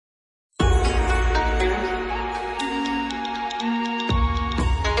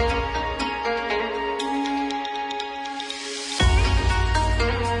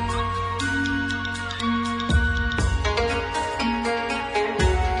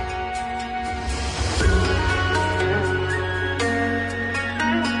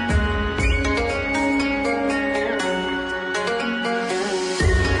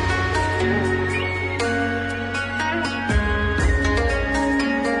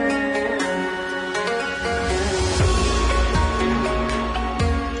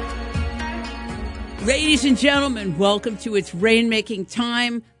Ladies and gentlemen, welcome to It's Rainmaking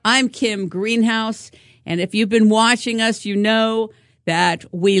Time. I'm Kim Greenhouse, and if you've been watching us, you know that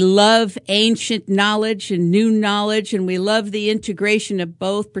we love ancient knowledge and new knowledge, and we love the integration of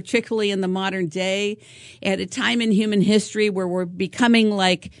both, particularly in the modern day, at a time in human history where we're becoming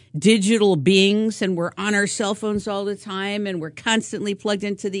like digital beings and we're on our cell phones all the time and we're constantly plugged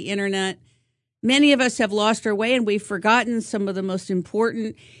into the internet. Many of us have lost our way and we've forgotten some of the most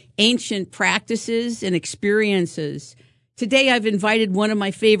important ancient practices and experiences. Today, I've invited one of my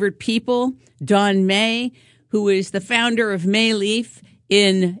favorite people, Don Mei, who is the founder of May Leaf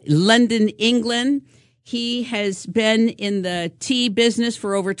in London, England. He has been in the tea business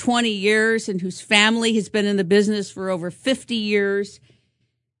for over 20 years and whose family has been in the business for over 50 years.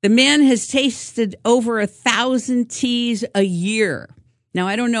 The man has tasted over 1,000 teas a year. Now,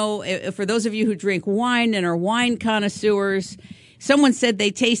 I don't know, for those of you who drink wine and are wine connoisseurs, someone said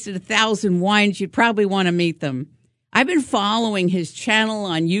they tasted 1,000 wines. You'd probably want to meet them. I've been following his channel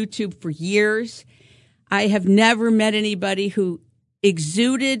on YouTube for years. I have never met anybody who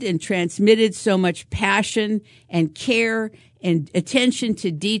exuded and transmitted so much passion and care and attention to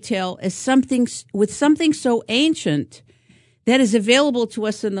detail as something so ancient that is available to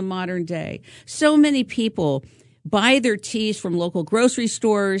us in the modern day. So many people buy their teas from local grocery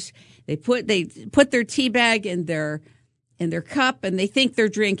stores. They put their tea bag in their cup and they think they're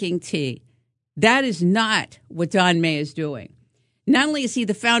drinking tea. That is not what Don Mei is doing. Not only is he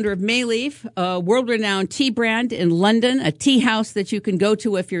the founder of May Leaf, a world-renowned tea brand in London, a tea house that you can go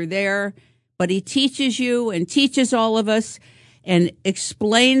to if you're there, but he teaches you and teaches all of us and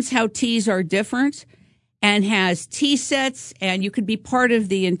explains how teas are different and has tea sets, and you could be part of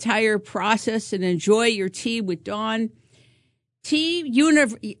the entire process and enjoy your tea with Don.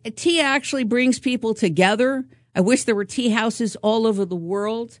 Tea actually brings people together. I wish there were tea houses all over the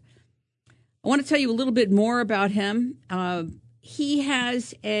world. I want to tell you a little bit more about him. He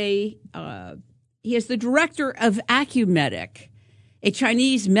is the director of Acumedic, a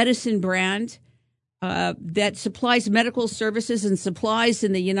Chinese medicine brand that supplies medical services and supplies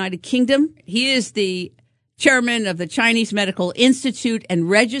in the United Kingdom. He is the chairman of the Chinese Medical Institute and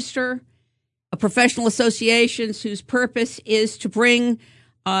Register, a professional association whose purpose is to bring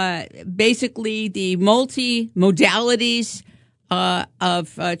basically the multi-modalities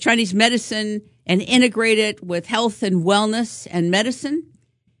of Chinese medicine and integrate it with health and wellness and medicine.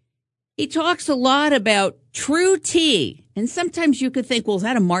 He talks a lot about true tea. And sometimes you could think, well, is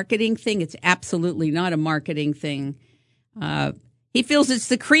that a marketing thing? It's absolutely not a marketing thing. He feels it's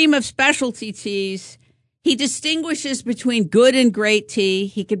the cream of specialty teas. He distinguishes between good and great tea.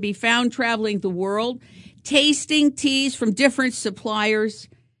 He could be found traveling the world, tasting teas from different suppliers.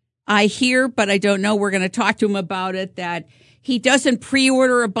 I hear, but I don't know, we're going to talk to him about it, that he doesn't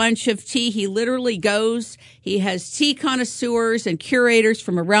pre-order a bunch of tea. He literally goes. He has tea connoisseurs and curators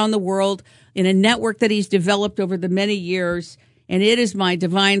from around the world in a network that he's developed over the many years. And it is my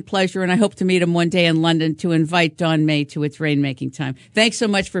divine pleasure, and I hope to meet him one day in London, to invite Don Mei to It's Rainmaking Time. Thanks so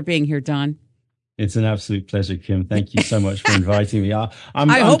much for being here, Don. It's an absolute pleasure, Kim. Thank you so much for inviting me. I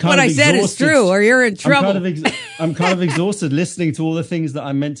hope what I said is true, or you're in trouble. I'm kind of exhausted listening to all the things that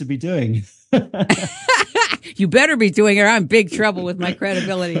I'm meant to be doing. You better be doing it. I'm in big trouble with my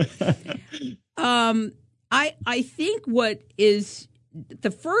credibility. I think what is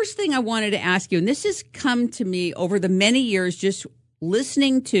the first thing I wanted to ask you, and this has come to me over the many years just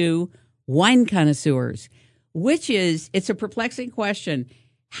listening to wine connoisseurs, which is, it's a perplexing question.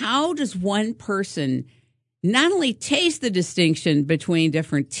 How does one person not only taste the distinction between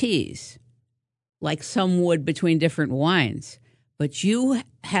different teas, like some would between different wines, but you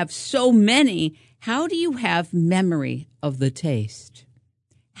have so many? How do you have memory of the taste?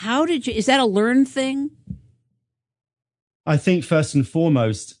 Is that a learned thing? I think first and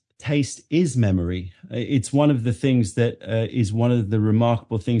foremost, taste is memory. It's one of the things that is one of the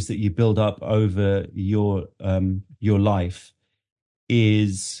remarkable things that you build up over your life,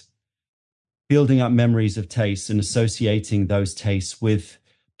 is building up memories of taste and associating those tastes with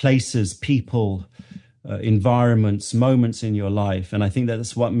places, people, environments, moments in your life. And I think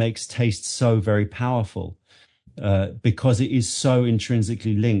that's what makes taste so very powerful, because it is so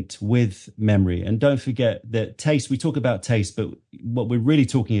intrinsically linked with memory. And don't forget that taste, we talk about taste, but what we're really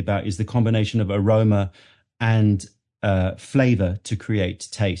talking about is the combination of aroma and flavor to create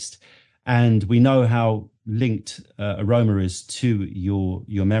taste. And we know how linked aroma is to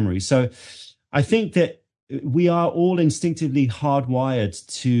your memory. So I think that we are all instinctively hardwired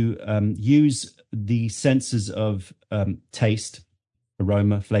to use the senses of taste,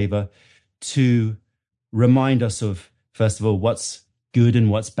 aroma, flavor, to remind us of, first of all, what's good and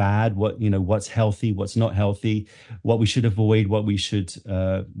what's bad, what's healthy, what's not healthy, what we should avoid, what we should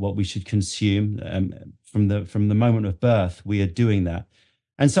consume. From the moment of birth, we are doing that.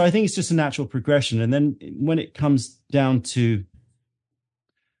 And so I think it's just a natural progression. And then when it comes down to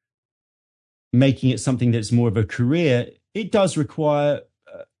making it something that's more of a career, it does require,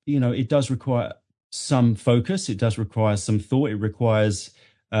 some focus. It does require some thought. It requires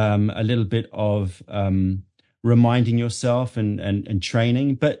a little bit of reminding yourself and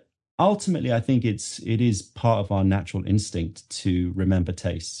training. But ultimately, I think it is part of our natural instinct to remember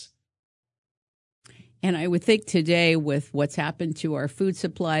tastes. And I would think today, with what's happened to our food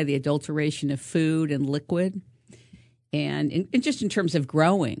supply, the adulteration of food and liquid, and just in terms of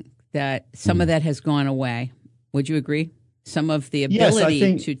growing, that some of that has gone away. Would you agree? Some of the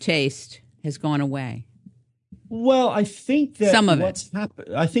ability to taste has gone away. Well, I think that some of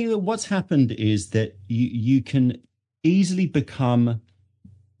I think that what's happened is that you can easily become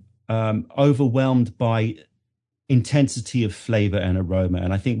overwhelmed by intensity of flavor and aroma.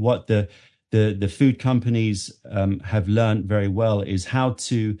 And I think what the food companies have learned very well is how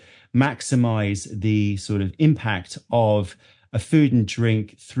to maximize the sort of impact of a food and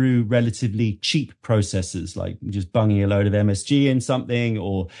drink through relatively cheap processes, like just bunging a load of MSG in something,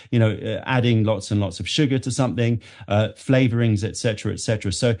 or adding lots and lots of sugar to something, flavorings, etc.,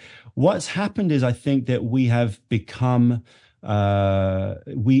 etc. So what's happened is, I think that we have become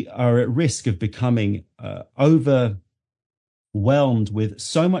we are at risk of becoming overwhelmed with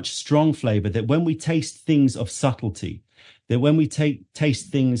so much strong flavor that when we taste things of subtlety, that when we taste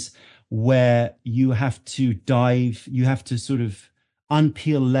things where you have to sort of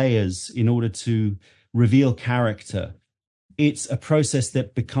unpeel layers in order to reveal character, it's a process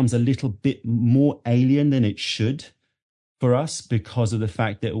that becomes a little bit more alien than it should for us, because of the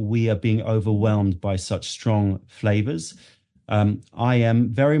fact that we are being overwhelmed by such strong flavors. I am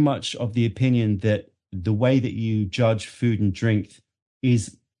very much of the opinion that the way that you judge food and drink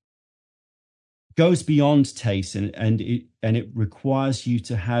goes beyond taste, and it requires you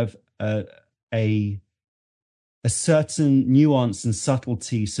to have a certain nuance and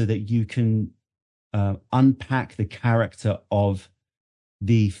subtlety so that you can unpack the character of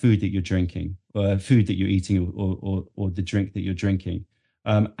the food that you're drinking, or food that you're eating, or the drink that you're drinking.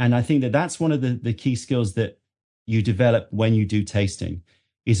 And I think that that's one of the key skills that you develop when you do tasting.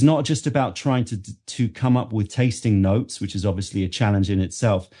 It's not just about trying to come up with tasting notes, which is obviously a challenge in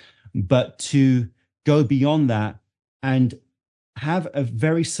itself, but to go beyond that and have a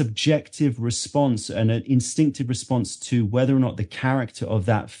very subjective response and an instinctive response to whether or not the character of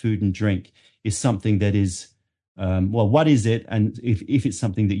that food and drink is something that is, what is it? And if it's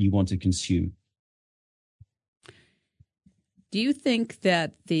something that you want to consume. Do you think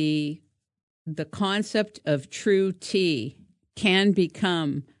that the concept of true tea can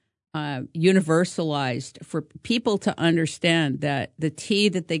become universalized for people to understand that the tea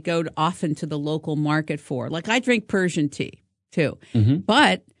that they go often to the local market for, like I drink Persian tea too,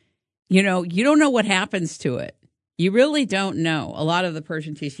 but you don't know what happens to it. You really don't know. A lot of the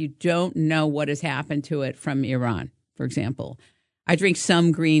Persian teas, you don't know what has happened to it from Iran, for example. I drink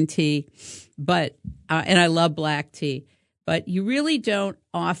some green tea, but and I love black tea, but you really don't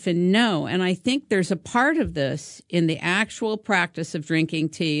often know. And I think there's a part of this in the actual practice of drinking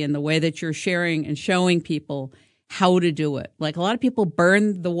tea and the way that you're sharing and showing people how to do it. Like a lot of people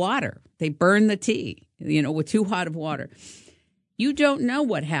burn the water. They burn the tea, with too hot of water. You don't know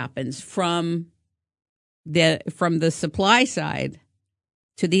what happens from the supply side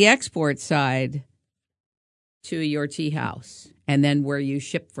to the export side to your tea house and then where you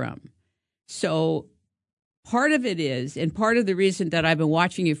ship from. So part of it is, and part of the reason that I've been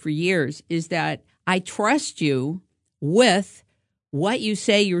watching you for years, is that I trust you with what you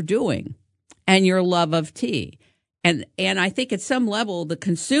say you're doing and your love of tea. And I think at some level, the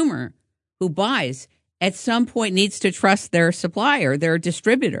consumer who buys at some point needs to trust their supplier, their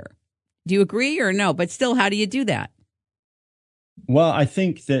distributor. Do you agree or no? But still, how do you do that? Well, I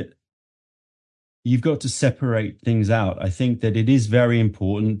think that you've got to separate things out. I think that it is very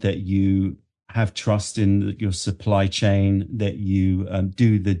important that you have trust in your supply chain, that you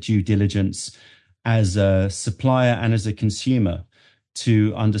do the due diligence as a supplier and as a consumer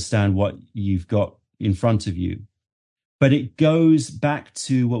to understand what you've got in front of you. But it goes back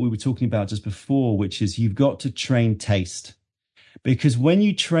to what we were talking about just before, which is you've got to train taste. Because when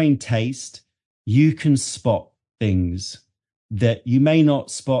you train taste, you can spot things that you may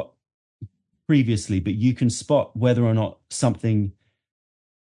not spot previously, but you can spot whether or not something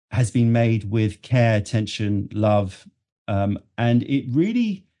has been made with care, attention, love. And it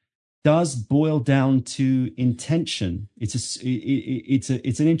really does boil down to intention. It's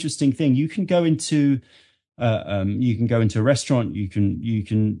an interesting thing. You can go into a restaurant, you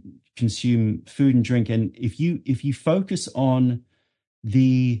can consume food and drink, and if you focus on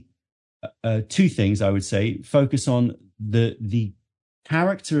the two things, I would say, focus on the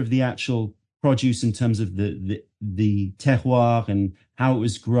character of the actual produce in terms of the terroir and how it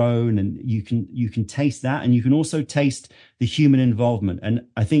was grown, and you can taste that, and you can also taste the human involvement. And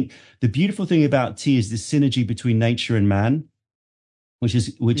I think the beautiful thing about tea is this synergy between nature and man, which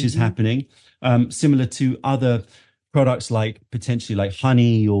is happening, similar to other products like potentially like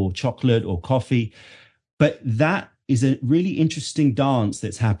honey or chocolate or coffee. But that is a really interesting dance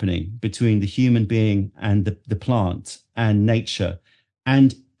that's happening between the human being and the plant and nature.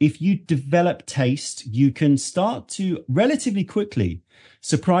 And if you develop taste, you can start to relatively quickly,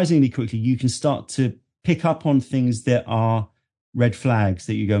 surprisingly quickly, you can start to pick up on things that are red flags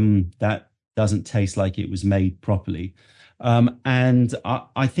that you go, that doesn't taste like it was made properly. And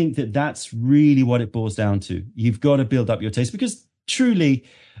I think that that's really what it boils down to. You've got to build up your taste, because truly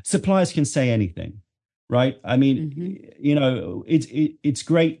suppliers can say anything, right? I mean, it's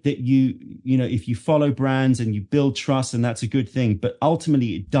great that if you follow brands and you build trust, and that's a good thing, but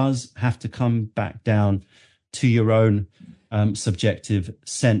ultimately it does have to come back down to your own subjective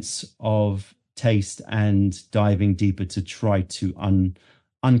sense of taste and diving deeper to try to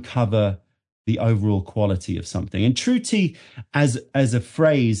uncover the overall quality of something. And true tea as a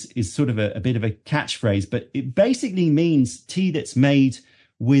phrase is sort of a bit of a catchphrase, but it basically means tea that's made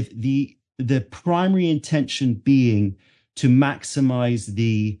with the primary intention being to maximize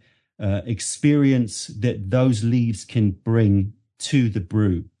the experience that those leaves can bring to the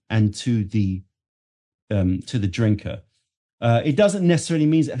brew and to the drinker. It doesn't necessarily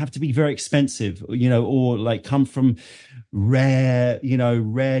mean it have to be very expensive, or like come from rare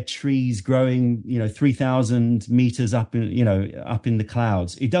trees growing, 3,000 meters up in the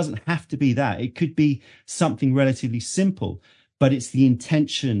clouds. It doesn't have to be that. It could be something relatively simple, but it's the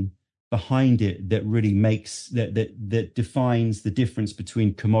intention behind it that really makes that defines the difference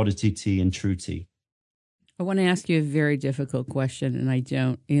between commodity tea and true tea. I want to ask you a very difficult question, and I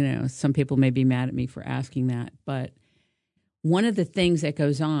don't, some people may be mad at me for asking that, but one of the things that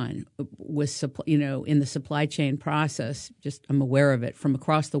goes on with, in the supply chain process, just I'm aware of it from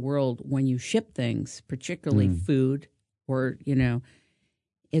across the world when you ship things, particularly food or,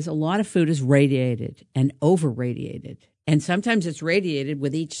 is a lot of food is radiated and over-radiated. And sometimes it's radiated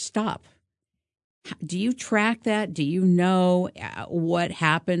with each stop. Do you track that? Do you know what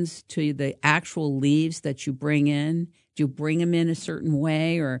happens to the actual leaves that you bring in? Do you bring them in a certain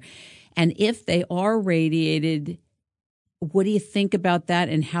way? And if they are radiated, what do you think about that,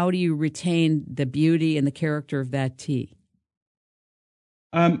 and how do you retain the beauty and the character of that tea?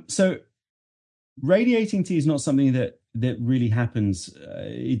 So radiating tea is not something that really happens.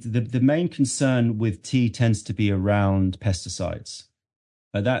 The main concern with tea tends to be around pesticides.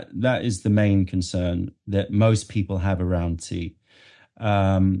 That is the main concern that most people have around tea.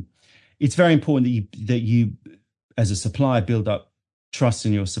 It's very important that you as a supplier build up trust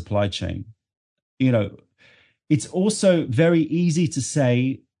in your supply chain. It's also very easy to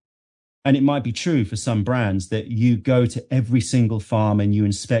say, and it might be true for some brands, that you go to every single farm and you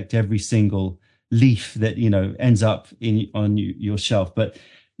inspect every single leaf that ends up on your shelf. But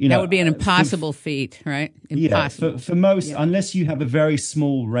that would be an impossible feat, right? Impossible. Yeah, for most, unless you have a very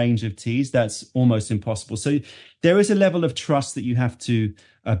small range of teas, that's almost impossible. So there is a level of trust that you have to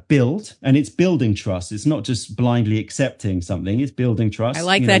build, and it's building trust. It's not just blindly accepting something; it's building trust. I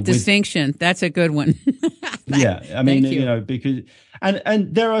like that distinction. That's a good one. Yeah, I mean, because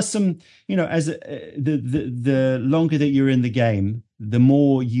and there are some, as the longer that you're in the game, the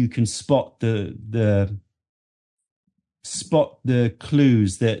more you can spot the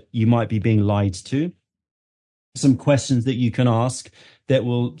clues that you might be being lied to. Some questions that you can ask that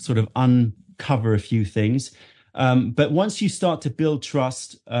will sort of uncover a few things. But once you start to build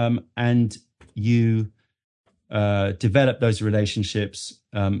trust and you develop those relationships,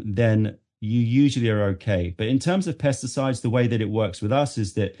 then you usually are okay. But in terms of pesticides, the way that it works with us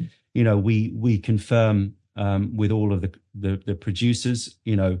is that, we confirm with all of the producers,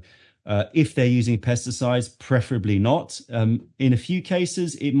 if they're using pesticides, preferably not. In a few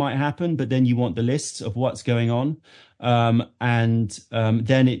cases, it might happen, but then you want the list of what's going on. And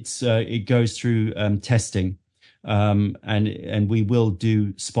then it goes through testing. And we will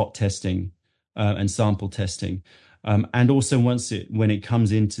do spot testing and sample testing. And also when it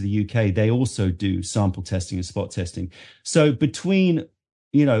comes into the UK, they also do sample testing and spot testing. So between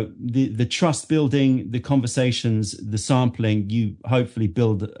the trust building, the conversations, the sampling, you hopefully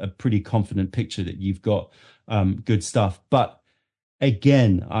build a pretty confident picture that you've got good stuff. But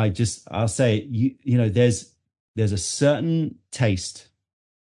again, I'll say, there's a certain taste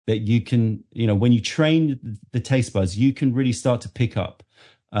that you can, when you train the taste buds, you can really start to pick up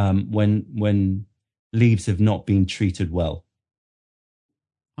when leaves have not been treated well.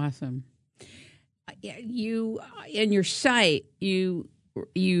 Awesome. You, in your site, you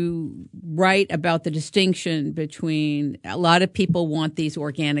write about the distinction between, a lot of people want these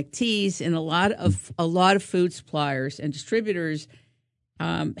organic teas, and a lot of food suppliers and distributors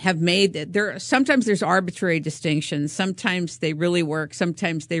have made that sometimes there's arbitrary distinctions. Sometimes they really work.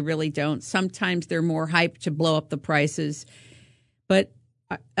 Sometimes they really don't. Sometimes they're more hyped to blow up the prices. But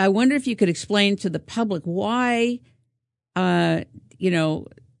I wonder if you could explain to the public why,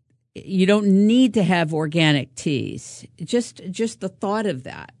 you don't need to have organic teas. Just the thought of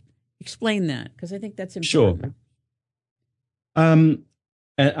that. Explain that, because I think that's important. Sure.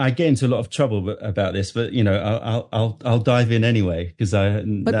 I get into a lot of trouble about this, but I'll dive in anyway because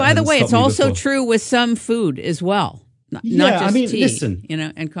But by the way, it's also true with some food as well, not just tea. Listen,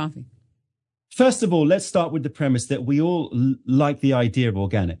 and coffee. First of all, let's start with the premise that we all like the idea of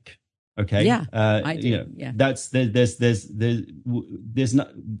organic. Okay. Yeah, I do. There's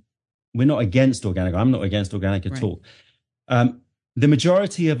not. We're not against organic. I'm not against organic at all. The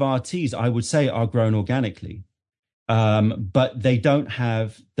majority of our teas, I would say, are grown organically. But they don't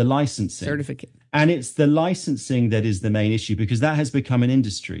have the licensing certificate, and it's the licensing that is the main issue, because that has become an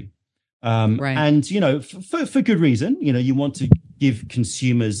industry. Right. And for good reason. You want to give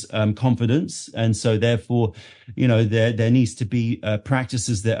consumers confidence, and so therefore, there needs to be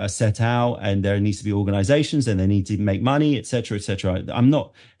practices that are set out, and there needs to be organizations, and they need to make money, etc., etc. I'm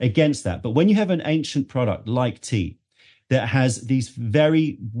not against that, but when you have an ancient product like tea that has these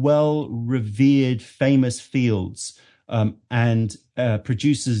very well revered, famous fields and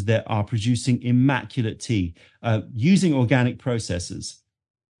producers that are producing immaculate tea using organic processes,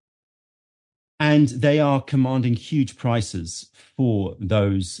 and they are commanding huge prices for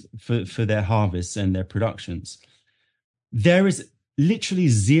those, for their harvests and their productions, there is literally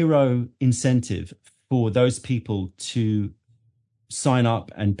zero incentive for those people to sign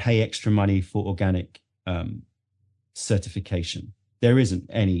up and pay extra money for organic certification. There isn't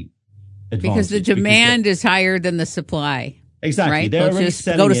any advantage. Because the demand is higher than the supply. Exactly. Right? They're already just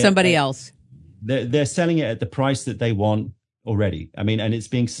go to somebody else. They're selling it at the price that they want already. I mean, and it's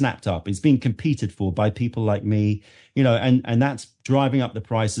being snapped up. It's being competed for by people like me, and that's driving up the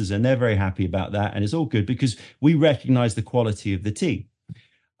prices, and they're very happy about that. And it's all good because we recognize the quality of the tea.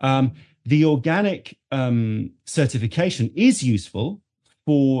 The organic certification is useful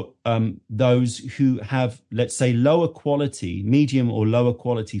for those who have, let's say, lower quality, medium or lower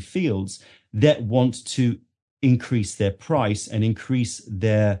quality fields that want to increase their price and increase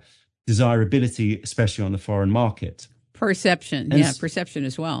their desirability, especially on the foreign market. Perception. Perception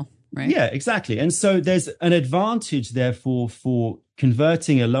as well, right? Yeah, exactly. And so there's an advantage, therefore, for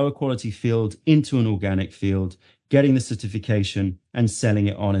converting a lower quality field into an organic field, getting the certification and selling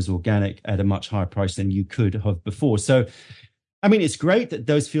it on as organic at a much higher price than you could have before. So, I mean, it's great that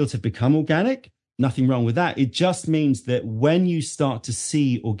those fields have become organic. Nothing wrong with that. It just means that when you start to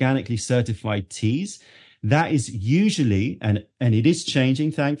see organically certified teas, that is usually, and it is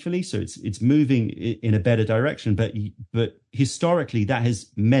changing, thankfully, so it's moving in a better direction. But historically, that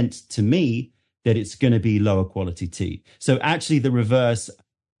has meant to me that it's going to be lower quality tea. So actually, the reverse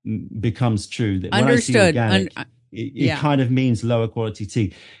becomes true. That when Understood. I see organic, it kind of means lower quality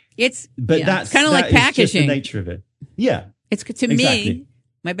tea. That's kind of like packaging. Just the nature of it. Yeah, it's to me.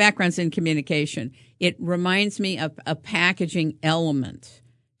 My background's in communication. It reminds me of a packaging element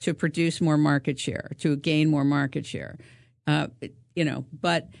to produce more market share, to gain more market share,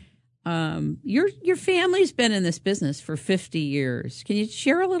 But your family's been in this business for 50 years. Can you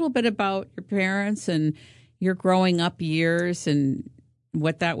share a little bit about your parents and your growing up years and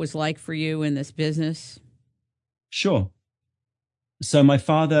what that was like for you in this business? Sure. So my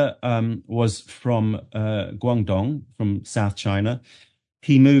father was from Guangdong, from South China.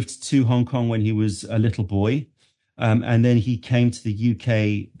 He moved to Hong Kong when he was a little boy. And then he came to the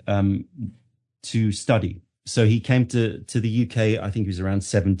UK to study. So he came to the UK, I think he was around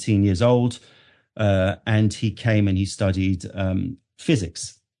 17 years old. And he came and he studied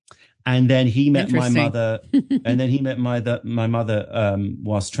physics. And then he met my mother. And then he met my mother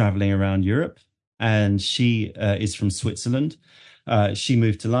whilst traveling around Europe. And she is from Switzerland. She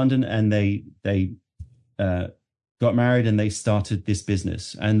moved to London, and they got married, and they started this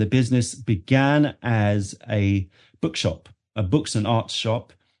business. And the business began as a bookshop. a books and arts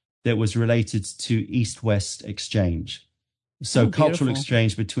shop that was related to East-West exchange. So cultural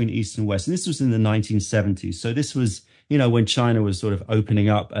exchange between East and West. And this was in the 1970s. So this was, when China was sort of opening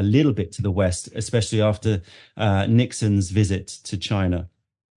up a little bit to the West, especially after Nixon's visit to China.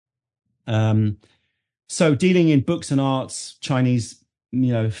 So dealing in books and arts, Chinese,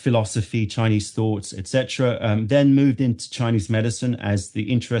 philosophy, Chinese thoughts, etc. Then moved into Chinese medicine as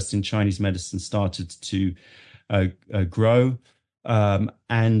the interest in Chinese medicine started to grow,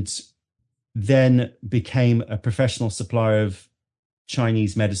 and then became a professional supplier of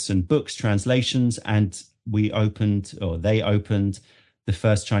Chinese medicine books, translations, and they opened the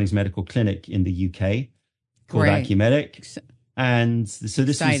first Chinese medical clinic in the UK called Acumedic. And so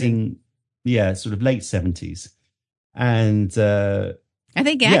this was in, sort of late 70s. And I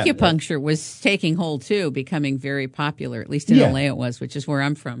think acupuncture was taking hold too, becoming very popular, at least in LA it was, which is where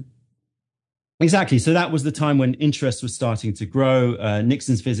I'm from. Exactly. So that was the time when interest was starting to grow.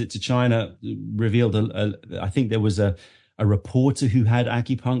 Nixon's visit to China revealed, I think there was a reporter who had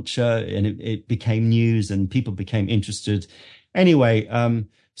acupuncture, and it became news and people became interested. Anyway,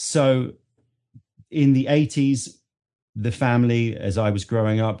 so in the 80s, the family, as I was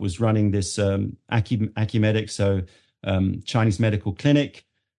growing up, was running this Acumedic, so Chinese medical clinic,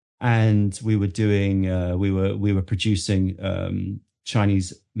 and we were doing, we were producing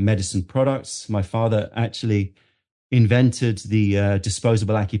Chinese medicine products. My father actually invented the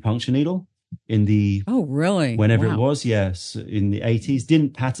disposable acupuncture needle in the whenever it was, in the 80s.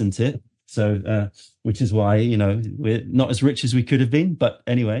 Didn't patent it, so which is why we're not as rich as we could have been. But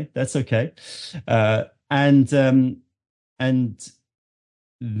anyway, that's okay. And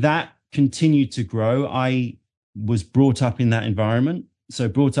that continued to grow. I was brought up in that environment. So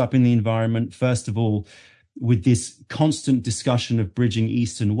brought up in the environment, first of all, with this constant discussion of bridging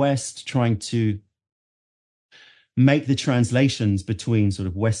East and West, trying to make the translations between sort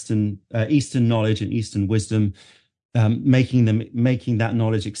of Eastern knowledge and Eastern wisdom, making that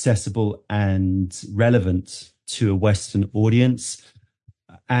knowledge accessible and relevant to a Western audience,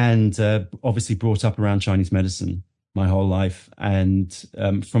 and obviously brought up around Chinese medicine my whole life. And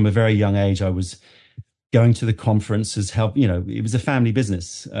from a very young age, I was going to the conferences, it was a family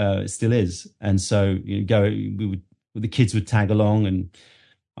business, it still is. And so the kids would tag along, and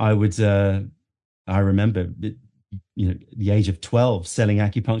I remember, the age of 12 selling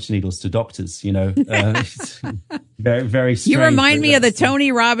acupuncture needles to doctors, very, very strange. You remind me of the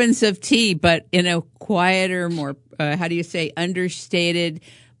Tony Robbins of tea, but in a quieter, more, understated,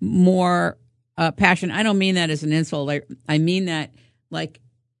 more passion. I don't mean that as an insult. I mean that like,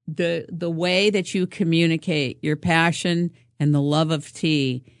 the way that you communicate your passion and the love of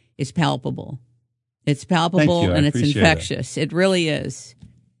tea is palpable. It's palpable and it's infectious. It really is.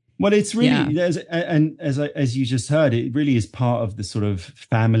 Well, it's really, as you just heard, it really is part of the sort of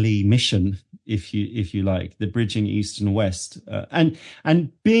family mission, if you like, the bridging East and West, and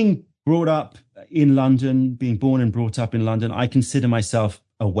being brought up in London, being born and brought up in London, I consider myself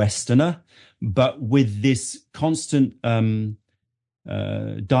a Westerner, but with this constant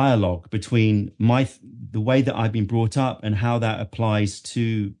dialogue between the way that I've been brought up and how that applies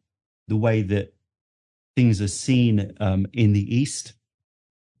to the way that things are seen in the East.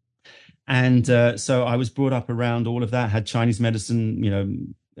 And so I was brought up around all of that, had Chinese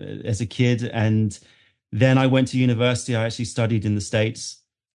medicine, as a kid. And then I went to university. I actually studied in the States.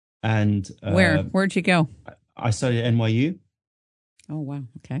 And where'd you go? I studied at NYU. Oh, wow.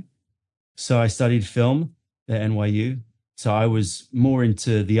 Okay. So I studied film at NYU. So I was more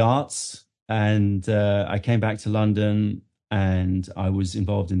into the arts, and I came back to London, and I was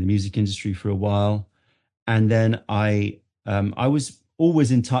involved in the music industry for a while. And then I was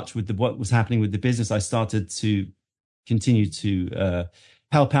always in touch with what was happening with the business. I started to continue to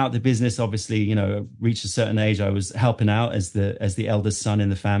help out the business. Obviously, reached a certain age, I was helping out as the eldest son in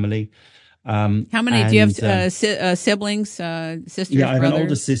the family. How many do you have? Siblings, sisters? Yeah, I have brothers? an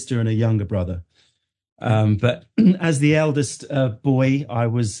older sister and a younger brother. But as the eldest boy, I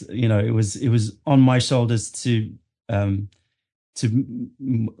was, it was on my shoulders to a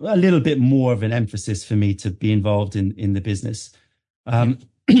little bit more of an emphasis for me to be involved in the business.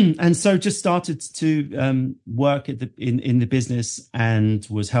 And so just started to work in the business, and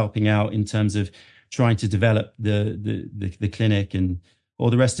was helping out in terms of trying to develop the clinic and all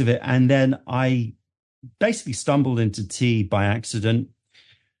the rest of it. And then I basically stumbled into tea by accident.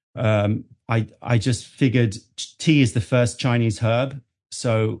 I just figured tea is the first Chinese herb,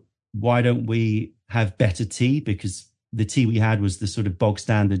 so why don't we have better tea? Because the tea we had was the sort of bog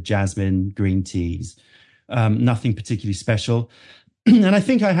standard jasmine green teas, nothing particularly special. And I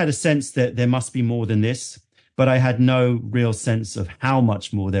think I had a sense that there must be more than this. but I had no real sense of how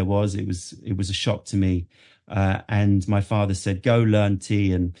much more there was. It was a shock to me. And my father said, go learn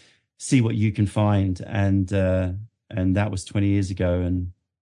tea and see what you can find. And that was 20 years ago. And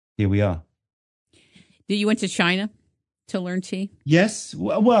here we are. You went to China to learn tea? Yes.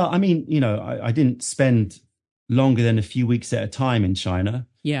 Well, I mean, I didn't spend longer than a few weeks at a time in China.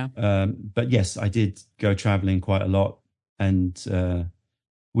 Yeah. But yes, I did go traveling quite a lot. And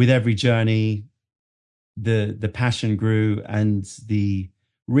with every journey, the passion grew, and the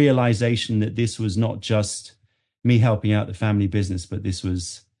realization that this was not just me helping out the family business, but this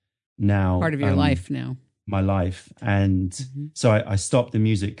was now part of your life now. My life. And so I stopped the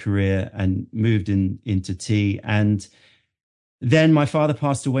music career and moved into tea. And then my father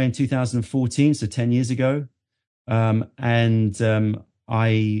passed away in 2014, so 10 years ago. I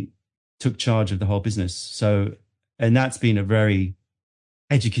took charge of the whole business. And that's been a very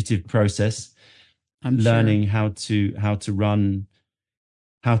educative process. I'm learning how to run,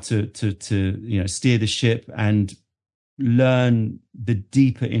 how to steer the ship, and learn the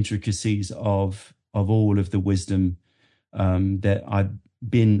deeper intricacies of all of the wisdom that I've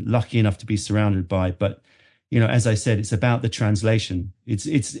been lucky enough to be surrounded by. But as I said, it's about the translation.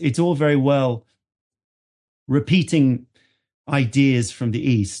 It's all very well repeating ideas from the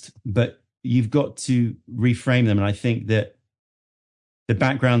East, but you've got to reframe them. And I think that the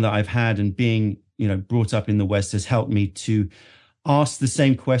background that I've had and being brought up in the West has helped me to ask the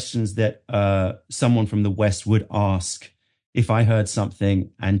same questions that someone from the West would ask if I heard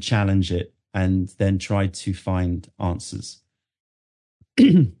something, and challenge it, and then try to find answers.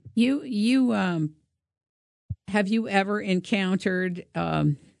 You have you ever encountered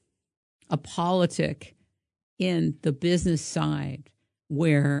a politic in the business side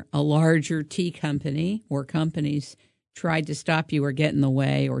where a larger tea company or companies tried to stop you or get in the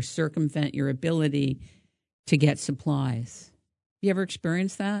way or circumvent your ability to get supplies? You ever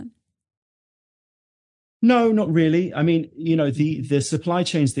experienced that? No, not really. I mean, the supply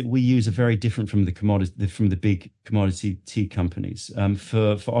chains that we use are very different from the big commodity tea companies.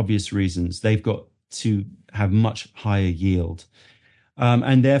 For obvious reasons, they've got to have much higher yield,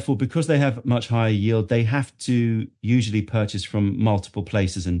 and therefore, because they have much higher yield, they have to usually purchase from multiple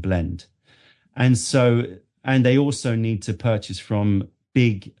places and blend, and they also need to purchase from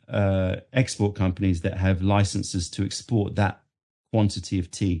big export companies that have licenses to export that quantity of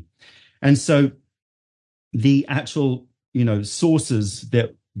tea, and so the actual sources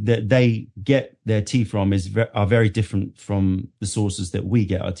that they get their tea from are very different from the sources that we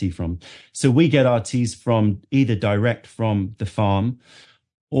get our tea from. So we get our teas from either direct from the farm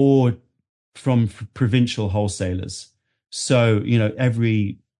or from provincial wholesalers. So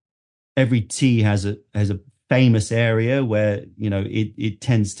every tea has a famous area where it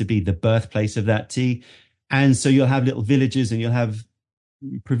tends to be the birthplace of that tea, and so you'll have little villages and you'll have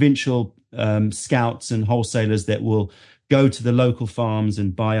provincial scouts and wholesalers that will go to the local farms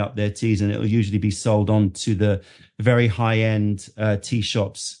and buy up their teas, and it will usually be sold on to the very high-end tea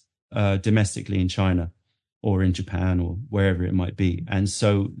shops domestically in China or in Japan or wherever it might be. And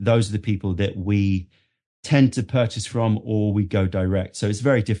so those are the people that we tend to purchase from, or we go direct. So it's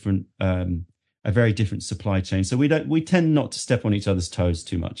very different, a very different supply chain. So we tend not to step on each other's toes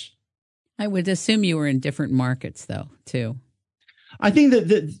too much. I would assume you were in different markets though, too. I think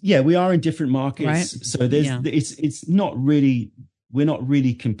that we are in different markets. Right. So it's not really, we're not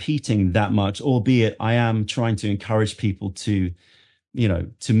really competing that much, albeit I am trying to encourage people to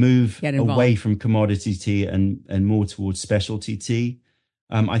move away from commodity tea and more towards specialty tea.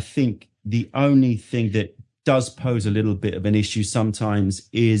 I think the only thing that does pose a little bit of an issue sometimes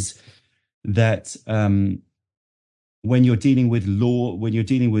is that when you're dealing with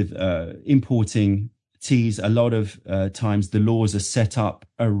importing teas, a lot of times the laws are set up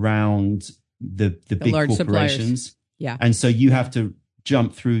around the big corporations. Suppliers. Yeah. And so you have to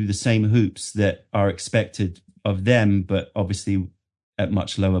jump through the same hoops that are expected of them, but obviously at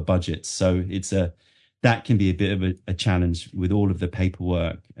much lower budgets. So that can be a bit of a challenge with all of the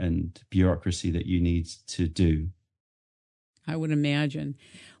paperwork and bureaucracy that you need to do. I would imagine.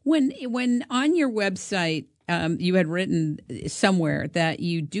 When on your website, you had written somewhere that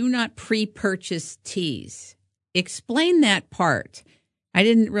you do not pre-purchase teas. Explain that part. I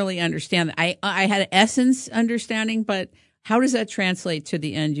didn't really understand that. I had an essence understanding, but how does that translate to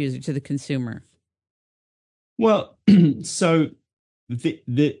the end user, to the consumer? Well, so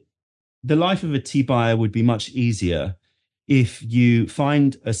the life of a tea buyer would be much easier if you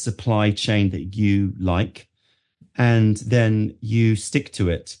find a supply chain that you like and then you stick to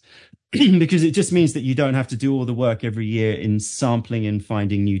it. Because it just means that you don't have to do all the work every year in sampling and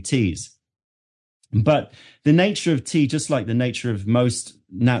finding new teas. But the nature of tea, just like the nature of most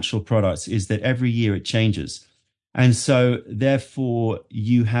natural products, is that every year it changes. And so therefore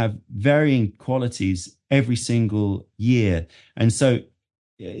you have varying qualities every single year. And so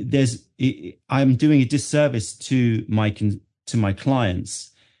I'm doing a disservice to my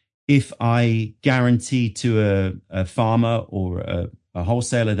clients if I guarantee to a farmer or a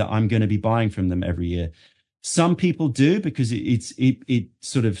wholesaler that I'm going to be buying from them every year. Some people do, because it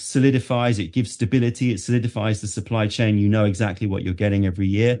sort of solidifies, it gives stability, it solidifies the supply chain. You know exactly what you're getting every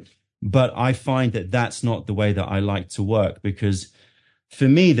year. But I find that that's not the way that I like to work, because for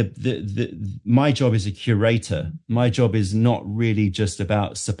me, my job is a curator. My job is not really just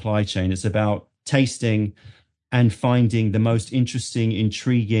about supply chain. It's about tasting and finding the most interesting,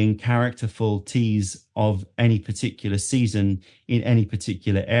 intriguing, characterful teas of any particular season in any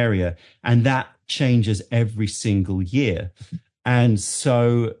particular area. And that changes every single year. And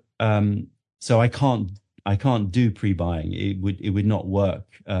so I can't do pre-buying. It would not work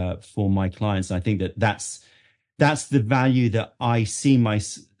for my clients. And I think that's the value that I see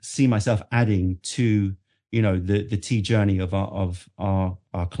myself adding to, the tea journey of our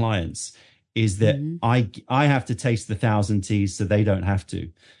clients, is that I have to taste the 1,000 teas so they don't have to.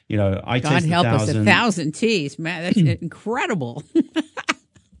 I God taste help us, 1,000. 1,000 teas, man. That's incredible.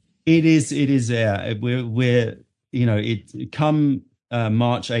 It is. Yeah, we're it come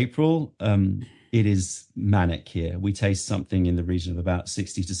March, April. It is manic here. We taste something in the region of about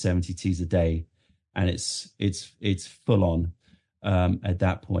 60 to 70 teas a day, and it's full on at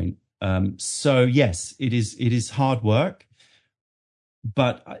that point. So yes, it is hard work,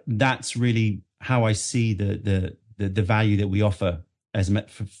 but that's really how I see the value that we offer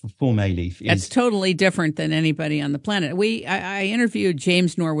for Mayleaf. It's totally different than anybody on the planet. I interviewed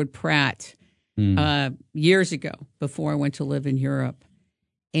James Norwood Pratt years ago, before I went to live in Europe,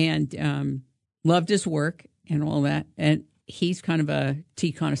 and loved his work and all that. And he's kind of a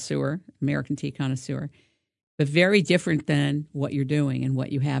tea connoisseur, American tea connoisseur, but very different than what you're doing and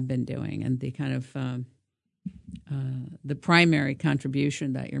what you have been doing, and the kind of the primary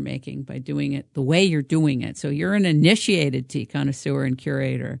contribution that you're making by doing it the way you're doing it. So you're an initiated tea connoisseur and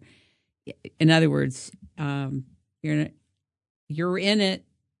curator. In other words, you're in it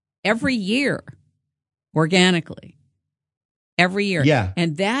every year, organically, every year. Yeah.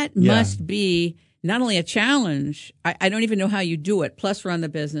 And that must be not only a challenge, I don't even know how you do it, plus run the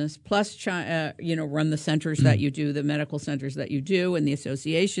business, plus run the centers that you do, the medical centers that you do, and the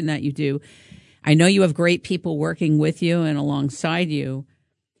association that you do. I know you have great people working with you and alongside you.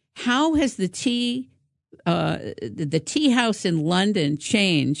 How has the tea house in London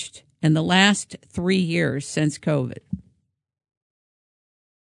changed in the last 3 years since COVID?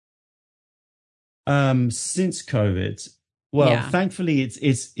 Since COVID, well, thankfully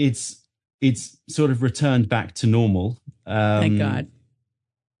it's sort of returned back to normal. Thank God.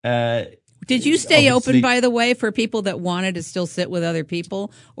 Did you stay open, by the way, for people that wanted to still sit with other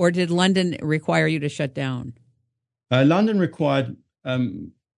people, or did London require you to shut down? London required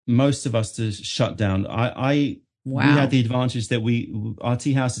most of us to shut down. We had the advantage that our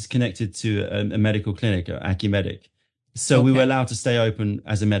tea house is connected to a medical clinic, Acumedic, so we were allowed to stay open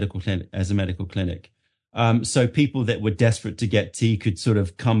as a medical clinic. So people that were desperate to get tea could sort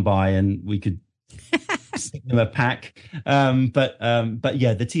of come by, and we could stick them a pack. But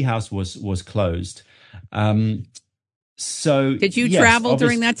yeah, the tea house was closed. So did you travel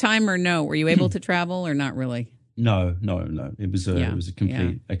during that time, or no? Were you able to travel, or not really? No. It was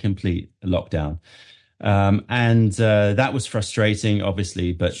a complete lockdown. And that was frustrating,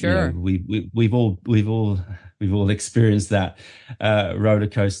 obviously, but sure. We've all experienced that roller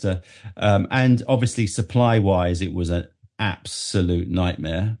coaster. And obviously, supply wise, it was an absolute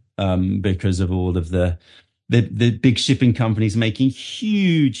nightmare because of all of the big shipping companies making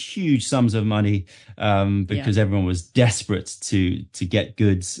huge sums of money because everyone was desperate to get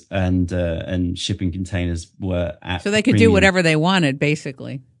goods, and shipping containers were at so they could premium. do whatever they wanted,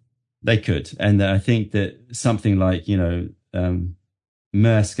 basically. They could. And I think that something like,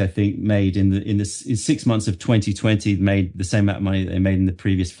 Maersk, I think, made in 6 months of 2020, made the same amount of money that they made in the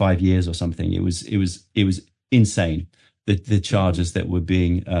previous 5 years or something. It was insane, the charges that were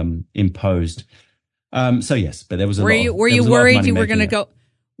being imposed. So yes, but there was were you worried you were going to go?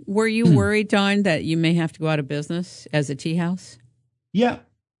 Were you worried, Don, that you may have to go out of business as a tea house? Yeah.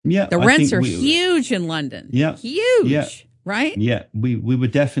 The rents are huge in London. Yeah. Huge. Yeah. Right? Yeah, we were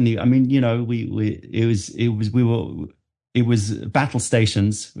definitely. I mean, it was battle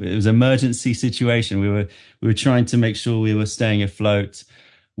stations. It was an emergency situation. We were trying to make sure we were staying afloat,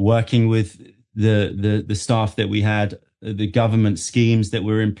 working with the staff that we had the government schemes that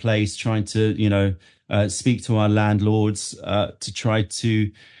were in place, trying to, speak to our landlords to try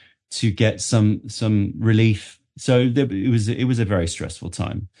to get some relief. So it was a very stressful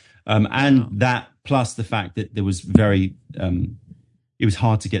time, and that plus the fact that there was it was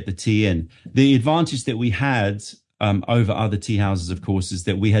hard to get the tea in. The advantage that we had over other tea houses, of course, is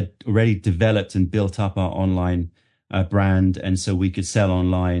that we had already developed and built up our online brand, and so we could sell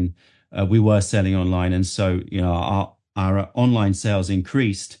online. We were selling online, and so our online sales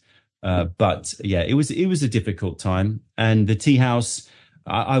increased. But yeah, it was a difficult time, and the tea house,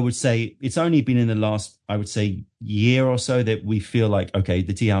 I would say, it's only been in the last, I would say, year or so that we feel like, okay,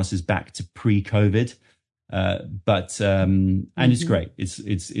 the tea house is back to pre-COVID. And it's great.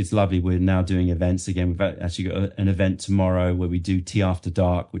 It's lovely. We're now doing events again. We've actually got an event tomorrow where we do tea after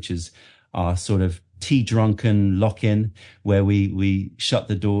dark, which is our sort of tea drunken lock-in, where we shut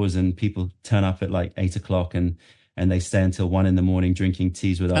the doors and people turn up at like 8 o'clock and they stay until 1 a.m. drinking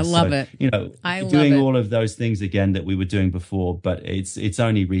teas with us. I love it. Doing all of those things again that we were doing before, but it's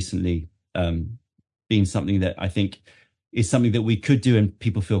only recently been something that I think is something that we could do and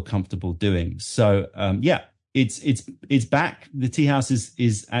people feel comfortable doing. So it's back. The tea house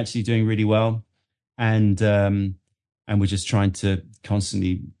is actually doing really well, and we're just trying to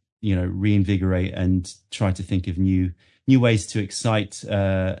constantly reinvigorate and try to think of new ways to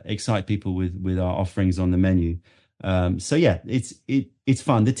excite people with our offerings on the menu. It's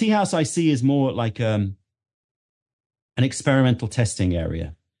fun. The tea house I see is more like an experimental testing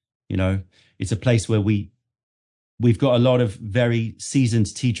area. It's a place where we've got a lot of very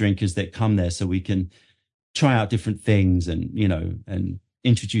seasoned tea drinkers that come there, so we can try out different things and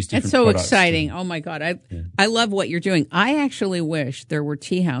introduce different. That's so exciting! Oh my God, I love what you're doing. I actually wish there were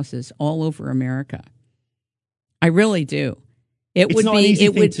tea houses all over America. I really do. It would.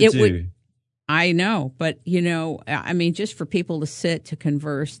 I know, but I mean, just for people to sit, to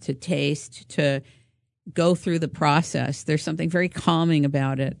converse, to taste, to go through the process, there's something very calming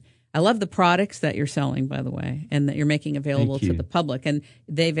about it. I love the products that you're selling, by the way, and that you're making available to the public. And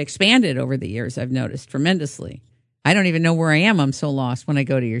they've expanded over the years, I've noticed, tremendously. I don't even know where I am. I'm so lost when I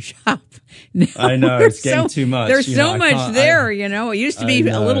go to your shop. Now, I know, it's getting too much. There's so much there, It used to be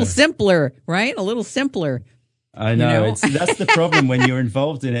a little simpler, right? A little simpler. I know. That's the problem when you're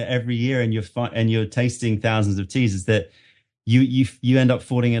involved in it every year and you're tasting thousands of teas, is that you end up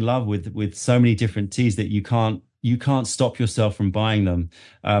falling in love with so many different teas that you can't stop yourself from buying them.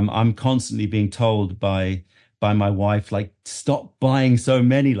 I'm constantly being told by my wife, like, stop buying so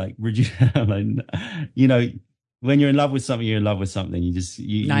many, like, when you're in love with something, you're in love with something.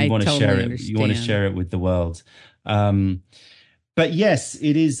 You want to share it. You want to share it with the world. But yes,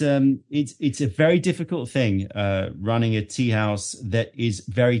 it is. It's a very difficult thing running a tea house that is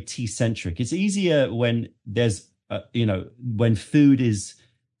very tea centric. It's easier when there's when food is,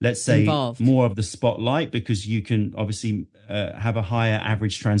 let's say, involved, more of the spotlight, because you can obviously have a higher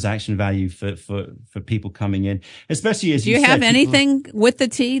average transaction value for people coming in, especially as you said. Do you have anything with the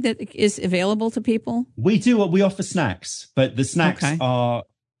tea that is available to people? We do. We offer snacks, but the snacks are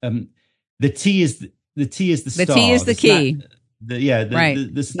the tea is the star. The tea is the key.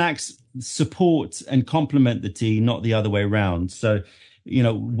 The snacks support and complement the tea, not the other way around. So,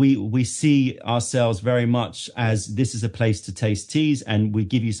 we see ourselves very much as this is a place to taste teas, and we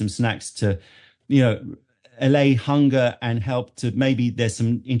give you some snacks to, allay hunger and help to, maybe there's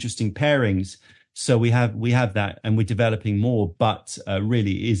some interesting pairings. So we have that, and we're developing more, but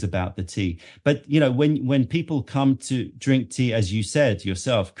really it is about the tea. But, when people come to drink tea, as you said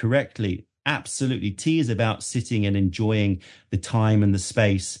yourself correctly, absolutely, tea is about sitting and enjoying the time and the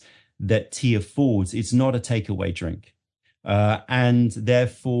space that tea affords. It's not a takeaway drink. And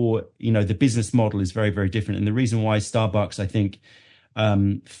therefore, the business model is very, very different. And the reason why Starbucks, I think,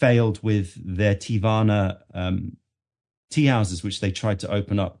 failed with their Tivana tea houses, which they tried to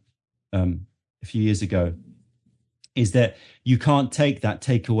open up a few years ago, is that you can't take that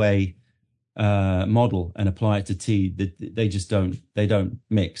takeaway model and apply it to tea. They just don't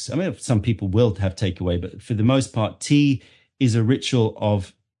mix. I mean, some people will have takeaway, but for the most part, tea is a ritual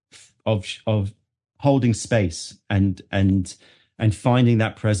of holding space and finding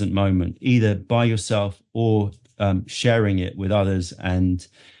that present moment, either by yourself or sharing it with others. And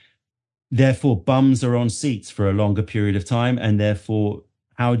therefore, bums are on seats for a longer period of time, and therefore,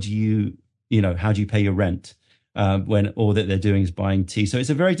 how do you pay your rent when all that they're doing is buying tea? So it's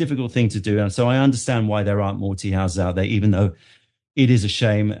a very difficult thing to do. And so I understand why there aren't more tea houses out there, even though it is a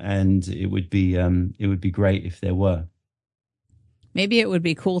shame, and it would be great if there were. Maybe it would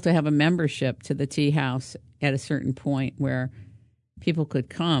be cool to have a membership to the tea house at a certain point where people could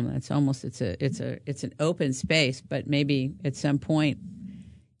come. It's almost it's an open space, but maybe at some point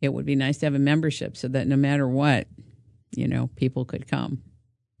it would be nice to have a membership so that no matter what, people could come.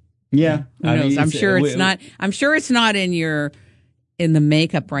 Yeah, who knows? I'm sure it's not. I'm sure it's not in the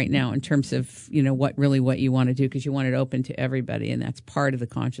makeup right now in terms of what you want to do, because you want it open to everybody, and that's part of the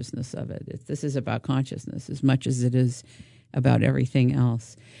consciousness of it. This is about consciousness as much as it is about everything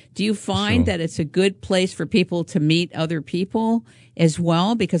else. Do you find that it's a good place for people to meet other people as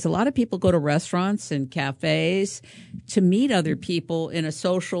well? Because a lot of people go to restaurants and cafes to meet other people in a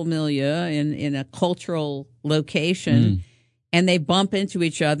social milieu, in a cultural location, and they bump into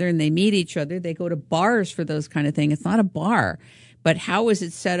each other and they meet each other. They go to bars for those kind of things. It's not a bar. But how is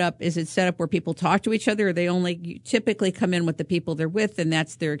it set up? Is it set up where people talk to each other, or they only typically come in with the people they're with and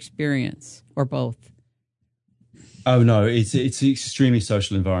that's their experience, or both? Oh no, it's an extremely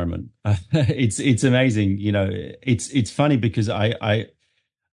social environment. It's amazing. It's funny because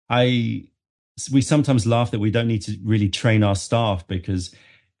we sometimes laugh that we don't need to really train our staff, because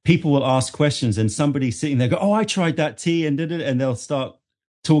people will ask questions and somebody sitting there go, "Oh, I tried that tea," and they'll start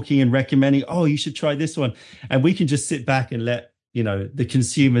talking and recommending, "Oh, you should try this one," and we can just sit back and let the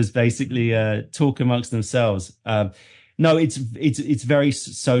consumers basically talk amongst themselves. No, it's very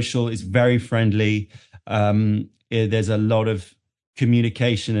social. It's very friendly. There's a lot of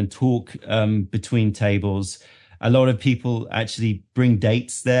communication and talk between tables. A lot of people actually bring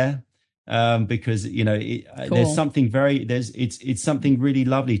dates there because cool. There's something it's something really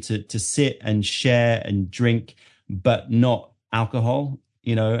lovely to sit and share and drink, but not alcohol.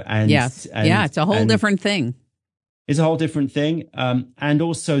 And it's a whole different thing. It's a whole different thing, and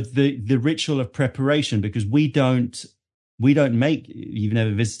also the ritual of preparation, because we don't make, you've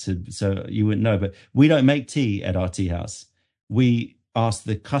never visited, so you wouldn't know, but we don't make tea at our tea house. We ask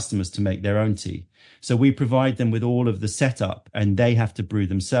the customers to make their own tea. So we provide them with all of the setup and they have to brew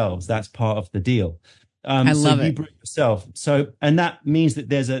themselves. That's part of the deal. I love it. You brew yourself. And that means that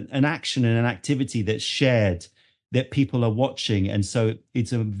there's an action and an activity that's shared, that people are watching. And so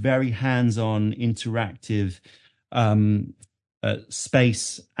it's a very hands-on, interactive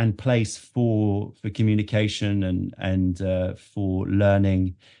space and place for communication and for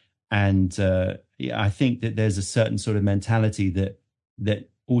learning. And I think that there's a certain sort of mentality that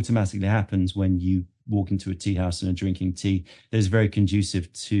automatically happens when you walk into a tea house and are drinking tea that is very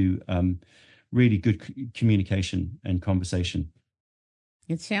conducive to really good communication and conversation.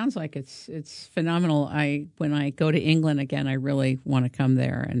 It sounds like it's phenomenal. When I go to England again, I really want to come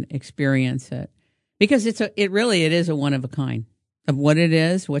there and experience it, because it is a one of a kind of what it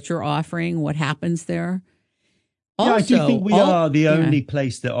is, what you're offering, what happens there. Also, I do think we are the only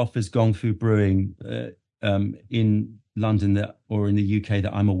place that offers Gong Fu brewing in London or in the UK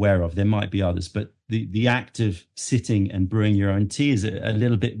that I'm aware of. There might be others, but the act of sitting and brewing your own tea is a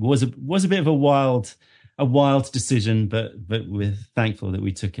little bit was a bit of a wild decision, but we're thankful that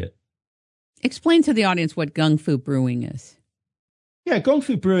we took it. Explain to the audience what Gong Fu brewing is. Yeah, Gong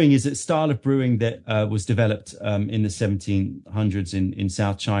Fu brewing is a style of brewing that was developed in the 1700s in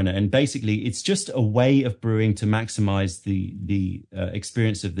South China. And basically, it's just a way of brewing to maximize the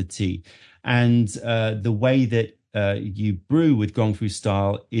experience of the tea. And the way that you brew with Gong Fu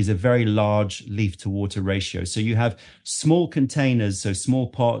style is a very large leaf to water ratio. So you have small containers, so small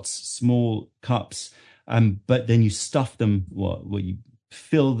pots, small cups, but then you stuff them, you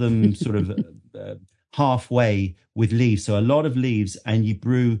fill them sort of halfway with leaves, so a lot of leaves, and you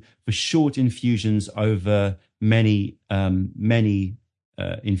brew for short infusions over many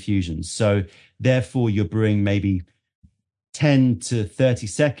infusions. So therefore you're brewing maybe 10 to 30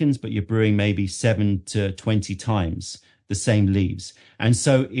 seconds, but you're brewing maybe 7 to 20 times the same leaves. And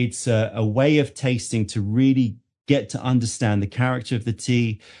so it's a way of tasting to really get to understand the character of the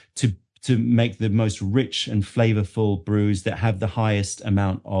tea, to make the most rich and flavorful brews that have the highest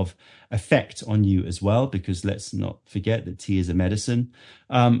amount of effect on you as well, because let's not forget that tea is a medicine.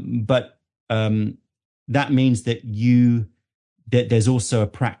 But that means that there's also a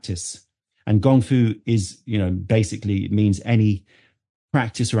practice. And Gong Fu is, basically it means any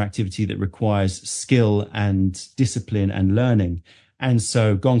practice or activity that requires skill and discipline and learning. And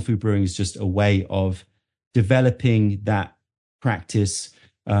so Gong Fu brewing is just a way of developing that practice.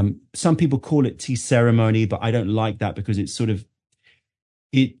 Some people call it tea ceremony, but I don't like that, because it's sort of,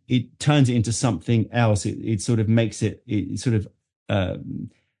 it turns it into something else. It sort of makes it sort of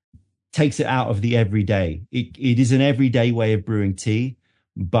takes it out of the everyday. It is an everyday way of brewing tea,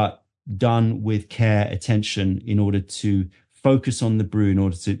 but done with care, attention, in order to focus on the brew, in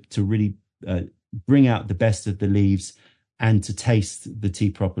order to really bring out the best of the leaves and to taste the tea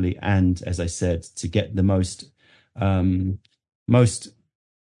properly. And as I said, to get the most most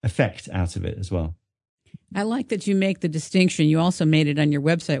effect out of it as well. I like that you make the distinction. You also made it on your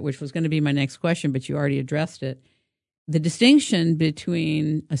website, which was going to be my next question, but you already addressed it. The distinction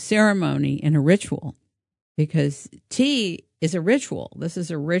between a ceremony and a ritual, because tea is a ritual. This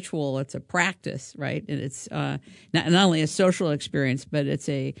is a ritual. It's a practice, right? And it's not only a social experience, but it's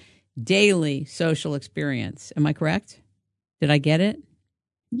a daily social experience. Am I correct? Did I get it?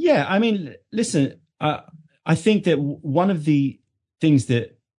 Yeah. I mean, listen, I think that one of the things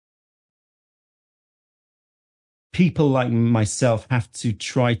that people like myself have to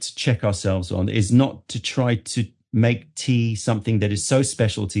try to check ourselves on is not to try to make tea something that is so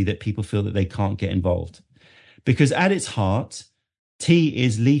specialty that people feel that they can't get involved. Because at its heart, tea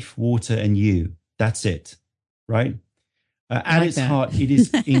is leaf, water, and you. That's it, right? At its heart, it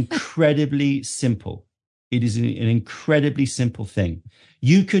is incredibly simple. It is an incredibly simple thing.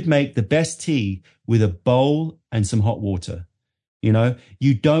 You could make the best tea with a bowl and some hot water. You know,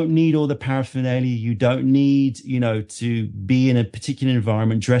 you don't need all the paraphernalia. You don't need, to be in a particular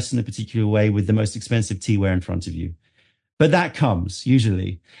environment, dressed in a particular way with the most expensive teaware in front of you. But that comes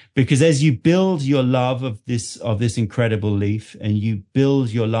usually because as you build your love of this incredible leaf, and you build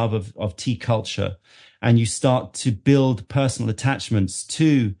your love of tea culture, and you start to build personal attachments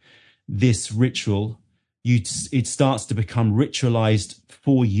to this ritual, it starts to become ritualized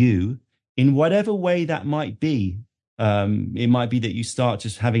for you in whatever way that might be. It might be that you start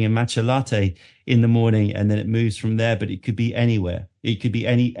just having a matcha latte in the morning and then it moves from there, but it could be anywhere. It could be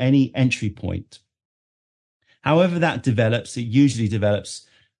any entry point. However that develops, it usually develops,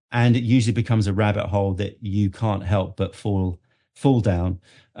 and it usually becomes a rabbit hole that you can't help but fall down.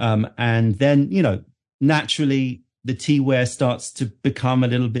 And then, naturally the teaware starts to become a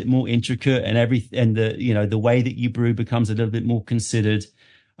little bit more intricate, and the way that you brew becomes a little bit more considered.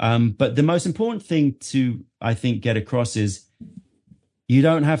 But the most important thing to, I think, get across is you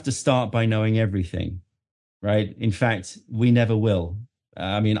don't have to start by knowing everything, right? In fact, we never will.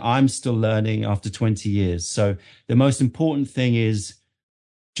 I mean, I'm still learning after 20 years. So the most important thing is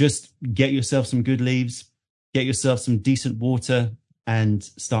just get yourself some good leaves, get yourself some decent water, and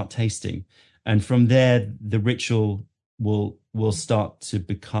start tasting. And from there, the ritual will start to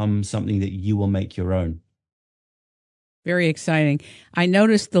become something that you will make your own. Very exciting. I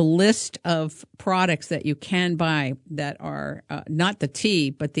noticed the list of products that you can buy that are not the tea,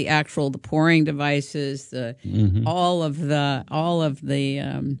 but the pouring devices, all of the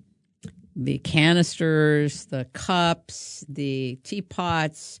canisters, the cups, the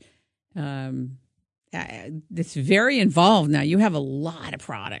teapots. It's very involved now. You have a lot of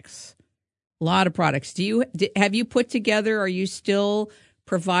products. Have you put together? Are you still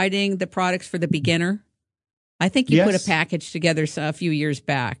providing the products for the beginner? I think you put a package together a few years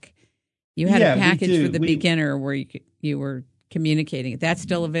back. You had a package for the beginner where you were communicating. That's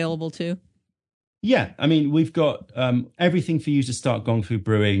still available too? Yeah. I mean, we've got everything for you to start Gongfu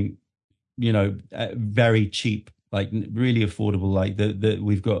brewing, very cheap, like really affordable. Like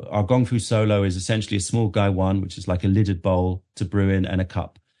we've got our Gongfu Solo is essentially a small guy one, which is like a lidded bowl to brew in, and a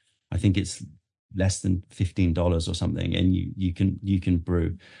cup. I think it's less than $15 or something, and you can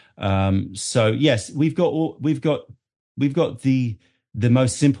brew. So yes, we've got the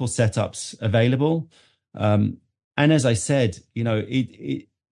most simple setups available. And as I said, you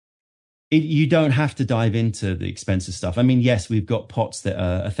don't have to dive into the expensive stuff. I mean, yes, we've got pots that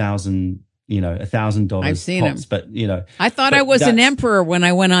are $1,000. I've seen pots, them, but I thought I was an emperor when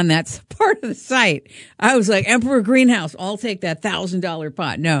I went on that part of the site. I was like, Emperor Greenhouse, I'll take that $1,000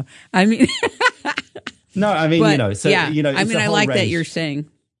 pot. No, I mean, no, I mean, but, I like range. that you're saying.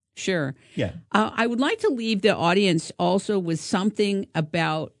 Sure. Yeah. I would like to leave the audience also with something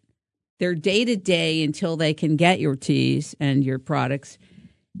about their day-to-day until they can get your teas and your products.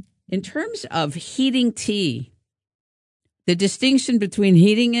 In terms of heating tea, the distinction between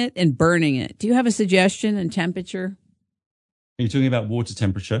heating it and burning it. Do you have a suggestion in temperature? Are you talking about water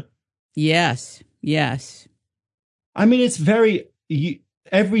temperature? Yes. I mean, it's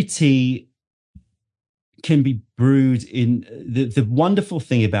every tea can be brewed in the wonderful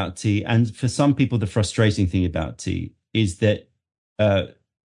thing about tea, and for some people the frustrating thing about tea is that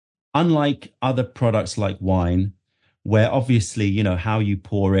unlike other products like wine, where obviously how you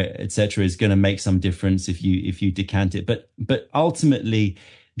pour it, etc., is going to make some difference if you decant it, but ultimately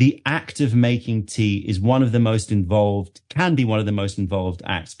the act of making tea is can be one of the most involved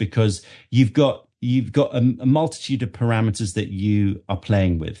acts, because you've got a multitude of parameters that you are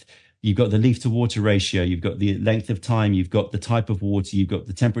playing with. You've got the leaf to water ratio, you've got the length of time, you've got the type of water, you've got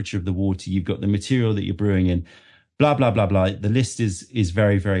the temperature of the water, you've got the material that you're brewing in, blah, blah, blah, blah. The list is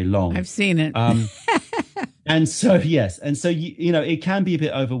very, very long. I've seen it. And so, yes. And so, it can be a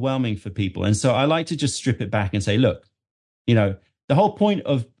bit overwhelming for people. And so I like to just strip it back and say, look, the whole point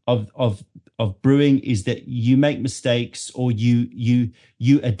of brewing is that you make mistakes or you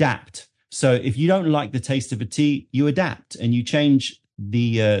adapt. So if you don't like the taste of a tea, you adapt and you change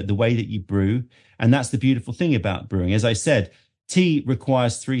the way that you brew. And that's the beautiful thing about brewing. As I said, tea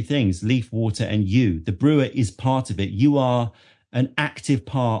requires three things: leaf, water, and you. The brewer is part of it. You are an active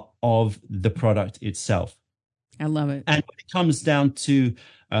part of the product itself. I love it. And when it comes down to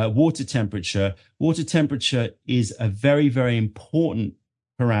water temperature is a very, very important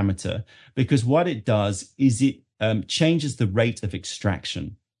parameter, because what it does is it changes the rate of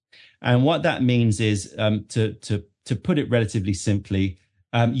extraction. And what that means is, to put it relatively simply,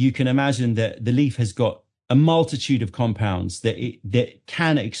 you can imagine that the leaf has got a multitude of compounds that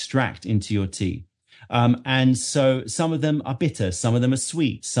can extract into your tea. And so some of them are bitter, some of them are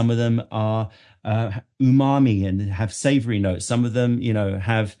sweet, some of them are umami and have savory notes. Some of them,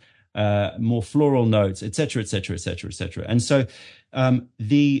 have more floral notes, et cetera, et cetera, et cetera, et cetera. And so and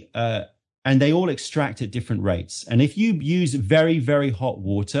they all extract at different rates. And if you use very, very hot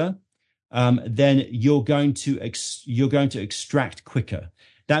water, then you're going to extract quicker.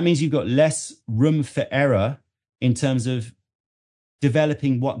 That means you've got less room for error in terms of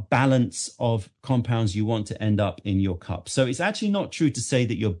developing what balance of compounds you want to end up in your cup. So it's actually not true to say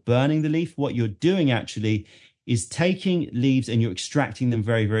that you're burning the leaf. What you're doing actually is taking leaves and you're extracting them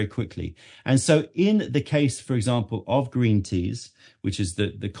very, very quickly. And so in the case, for example, of green teas, which is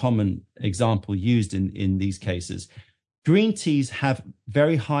the common example used in these cases, green teas have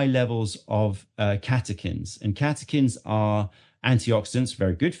very high levels of catechins. And catechins are antioxidants,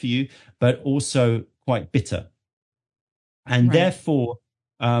 very good for you, but also quite bitter. And right. Therefore,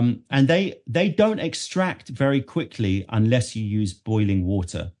 and they don't extract very quickly unless you use boiling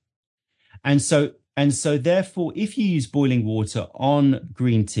water. And so therefore, if you use boiling water on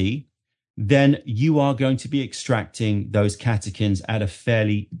green tea, then you are going to be extracting those catechins at a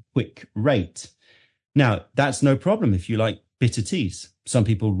fairly quick rate. Now, that's no problem if you like bitter teas. Some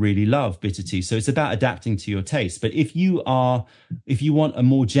people really love bitter tea. So it's about adapting to your taste. But if you want a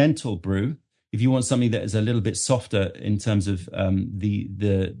more gentle brew, if you want something that is a little bit softer in terms of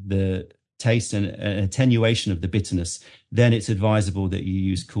the taste and attenuation of the bitterness, then it's advisable that you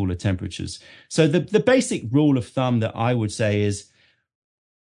use cooler temperatures. So the basic rule of thumb that I would say is,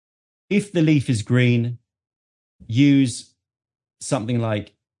 if the leaf is green, use something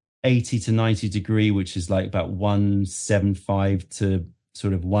like 80 to 90 degree, which is like about 175 to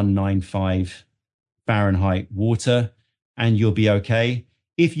sort of 195 Fahrenheit water, and you'll be okay.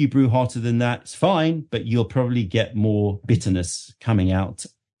 If you brew hotter than that, it's fine, but you'll probably get more bitterness coming out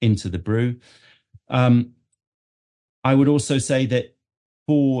into the brew. I would also say that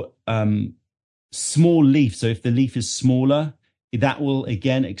for small leaf, so if the leaf is smaller, that will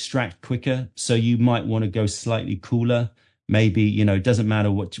again extract quicker. So you might want to go slightly cooler. Maybe, it doesn't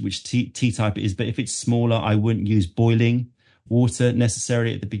matter which tea type it is, but if it's smaller, I wouldn't use boiling water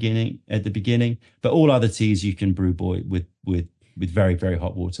necessarily at the beginning. But all other teas you can brew with very, very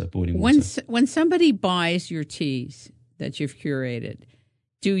hot water, boiling water. When somebody buys your teas that you've curated,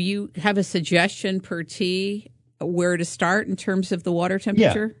 do you have a suggestion per tea where to start in terms of the water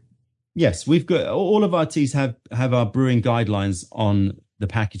temperature? Yeah. Yes, we've got all of our teas have our brewing guidelines on the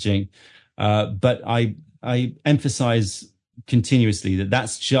packaging, but I emphasize continuously that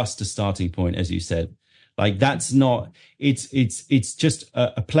that's just a starting point, as you said. Like that's not. It's just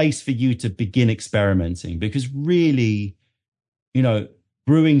a place for you to begin experimenting, because really,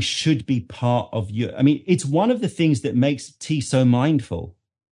 brewing should be part of your. I mean, it's one of the things that makes tea so mindful.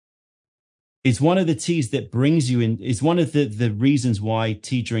 It's one of the teas that brings you in. It's one of the reasons why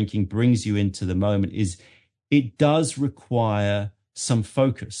tea drinking brings you into the moment. Is it does require some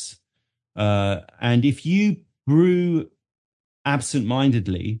focus, and if you brew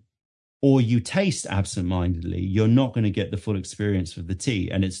absent-mindedly or you taste absent-mindedly, you're not going to get the full experience of the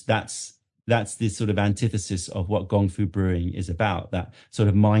tea. And that's the sort of antithesis of what Gong Fu brewing is about. That sort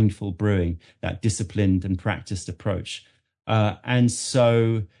of mindful brewing, that disciplined and practiced approach, and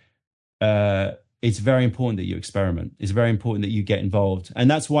so. It's very important that you experiment. It's very important that you get involved. And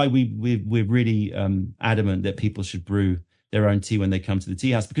that's why we're really adamant that people should brew their own tea when they come to the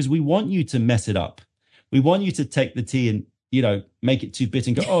tea house, because we want you to mess it up. We want you to take the tea and, make it too bitter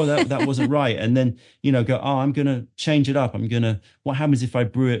and go, oh, that wasn't right. And then, go, oh, I'm going to change it up. What happens if I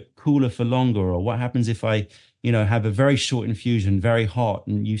brew it cooler for longer? Or what happens if I, have a very short infusion, very hot,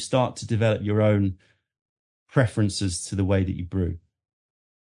 and you start to develop your own preferences to the way that you brew.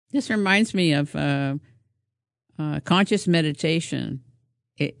 This reminds me of conscious meditation.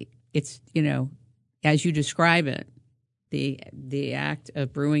 It's, as you describe it, the act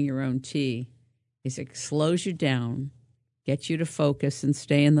of brewing your own tea is it slows you down, gets you to focus and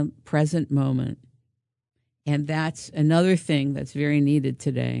stay in the present moment. And that's another thing that's very needed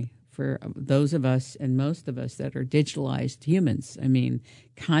today for those of us and most of us that are digitalized humans. I mean,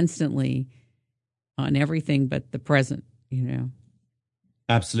 constantly on everything but the present, you know.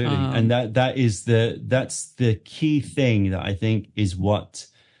 Absolutely. And that's the key thing that I think is what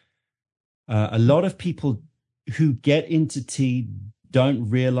a lot of people who get into tea don't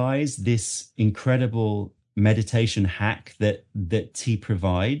realize, this incredible meditation hack that tea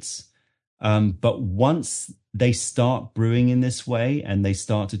provides. But once they start brewing in this way and they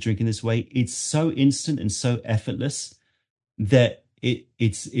start to drink in this way, it's so instant and so effortless that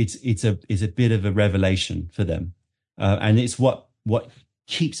it's a bit of a revelation for them. And it's what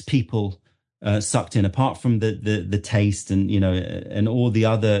keeps people sucked in, apart from the taste and, you know, and all the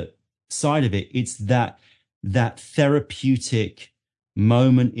other side of it. It's that therapeutic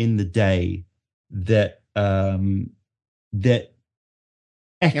moment in the day that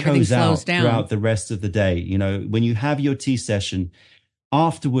echoes out throughout the rest of the day. You know, when you have your tea session,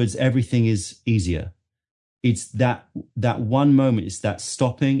 afterwards everything is easier. It's that one moment, it's that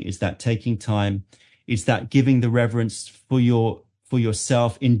stopping, it's that taking time, it's that giving the reverence for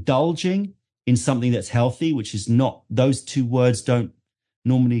yourself, indulging in something that's healthy, which is not, those two words don't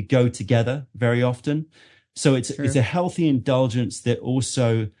normally go together very often. So it's a healthy indulgence that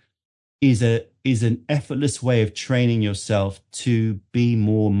also is an effortless way of training yourself to be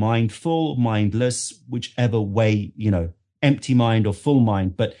more mindful, mindless, whichever way, you know, empty mind or full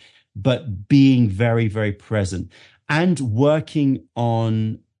mind, but being very, very present and working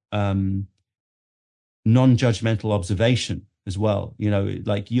on non-judgmental observation as well. You know,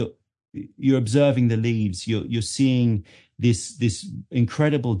 like you're observing the leaves, you're seeing this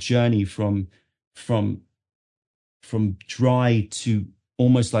incredible journey from dry to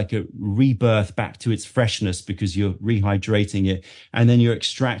almost like a rebirth back to its freshness, because you're rehydrating it and then you're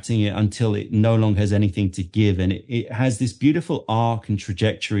extracting it until it no longer has anything to give. And it has this beautiful arc and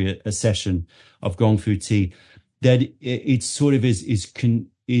trajectory, a session of Gongfu tea, that it sort of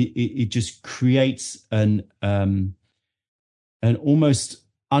it just creates an almost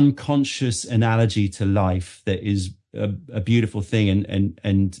unconscious analogy to life that is a beautiful thing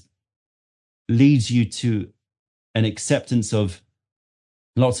and leads you to an acceptance of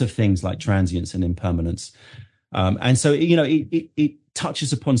lots of things like transience and impermanence. And so, you know, it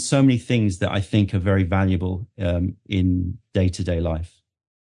touches upon so many things that I think are very valuable in day-to-day life.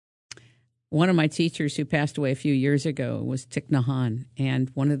 One of my teachers who passed away a few years ago was Thich Nhat Hanh. And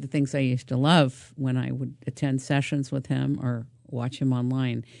one of the things I used to love when I would attend sessions with him or watch him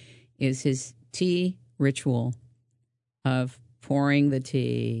online is his tea ritual of pouring the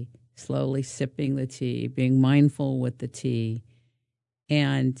tea, slowly sipping the tea, being mindful with the tea.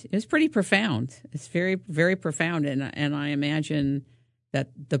 And it was pretty profound. It's very, very profound. And I imagine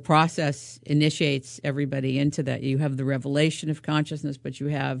that the process initiates everybody into that. You have the revelation of consciousness, but you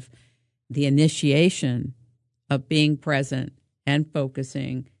have the initiation of being present and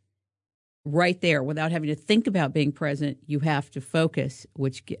focusing right there without having to think about being present. You have to focus,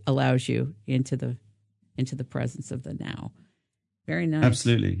 which allows you into the presence of the now. Very nice.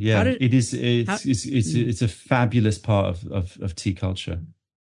 Absolutely. Yeah. It's a fabulous part of tea culture.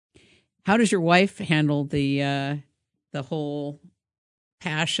 How does your wife handle the whole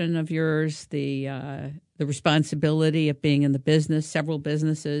passion of yours, the responsibility of being in the business, several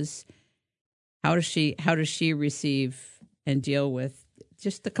businesses? How does she receive and deal with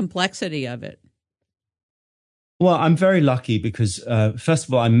just the complexity of it? Well, I'm very lucky because first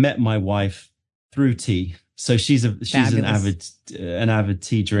of all, I met my wife through tea. So she's an avid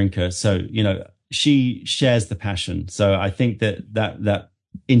tea drinker. So, you know, she shares the passion. So I think that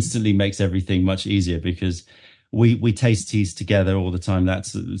instantly makes everything much easier, because we taste teas together all the time.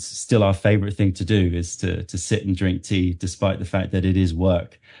 That's still our favorite thing to do, is to sit and drink tea, despite the fact that it is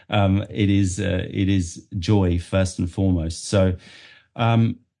work. It is joy first and foremost. So,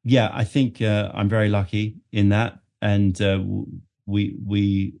 yeah, I think I'm very lucky in that, and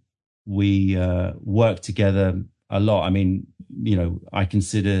we work together a lot. I mean, you know, I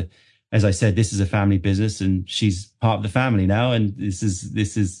consider, as I said, this is a family business, and she's part of the family now, and this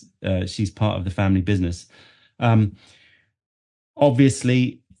is she's part of the family business.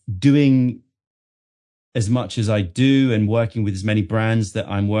 Obviously, doing as much as I do and working with as many brands that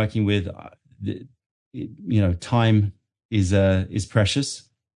I'm working with, you know, time is precious.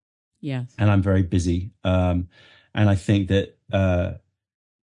 Yes, and I'm very busy. And I think that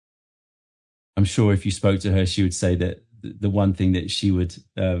I'm sure if you spoke to her, she would say the one thing that she would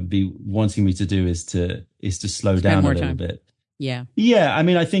be wanting me to do is to slow down a little bit. Yeah. Yeah. I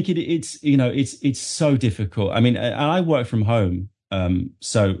mean, I think it's so difficult. I mean, I work from home.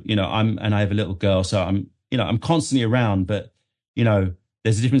 So, I have a little girl, so I'm constantly around, but,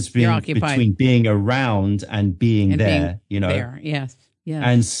 there's a difference between being around and being there, There. Yes. Yeah.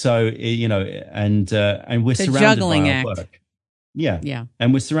 And so, and we're surrounded by our work. Yeah. Yeah.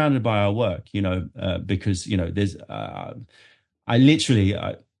 And we're surrounded by our work, because, there's, I'm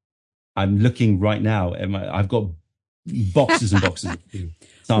looking right now and I've got boxes and boxes of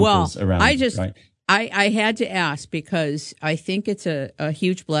samples around. I had to ask because I think it's a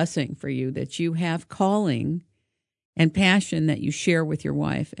huge blessing for you that you have calling and passion that you share with your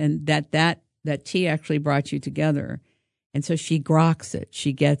wife, and that tea actually brought you together. And so she groks it.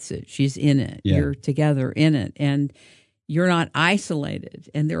 She gets it. She's in it. Yeah. You're together in it. And you're not isolated.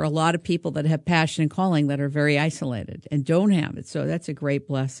 And there are a lot of people that have passion and calling that are very isolated and don't have it. So that's a great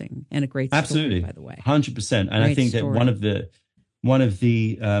blessing and a great story, by the way. 100%. And I think that one of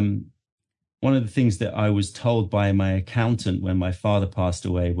the things that I was told by my accountant when my father passed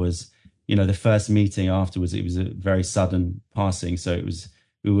away was, the first meeting afterwards, it was a very sudden passing. So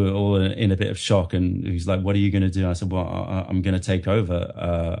we were all in a bit of shock, and he was like, "What are you going to do?" I said, "Well, I'm going to take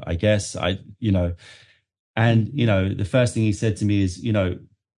over, I guess." And, the first thing he said to me is,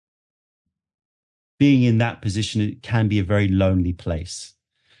 being in that position, it can be a very lonely place.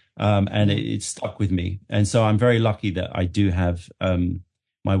 And it stuck with me. And so I'm very lucky that I do have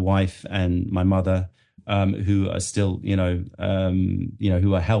my wife and my mother, who are still,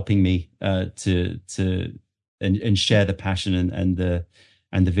 who are helping me to share the passion and the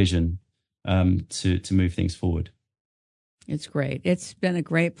vision to move things forward. It's great. It's been a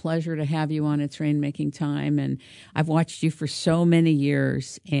great pleasure to have you on It's Rainmaking Time. And I've watched you for so many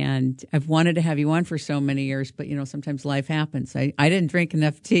years, and I've wanted to have you on for so many years, but, sometimes life happens. I didn't drink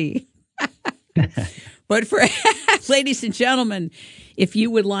enough tea. But for ladies and gentlemen, if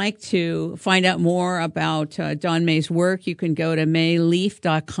you would like to find out more about Don Mei's work, you can go to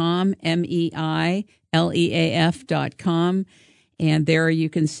meileaf.com, MEILEAF.com. And there you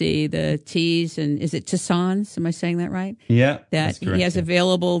can see the teas and is it Tissons? Am I saying that right? Yeah. That he has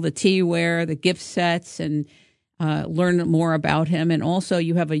available, the teaware, the gift sets, and learn more about him. And also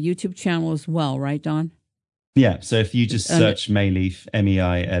you have a YouTube channel as well, right, Don? Yeah. So if you just search Meileaf,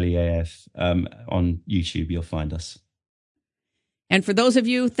 MEILEAF, on YouTube, you'll find us. And for those of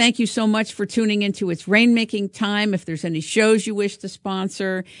you, thank you so much for tuning into It's Rainmaking Time. If there's any shows you wish to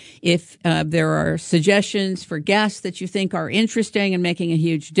sponsor, if there are suggestions for guests that you think are interesting and making a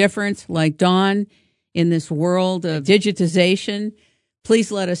huge difference, like Don in this world of digitization,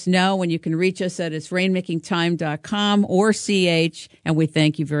 please let us know. And you can reach us at itsrainmakingtime.com or CH. And we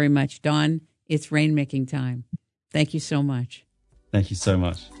thank you very much, Don. It's Rainmaking Time. Thank you so much. Thank you so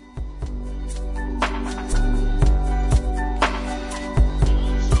much.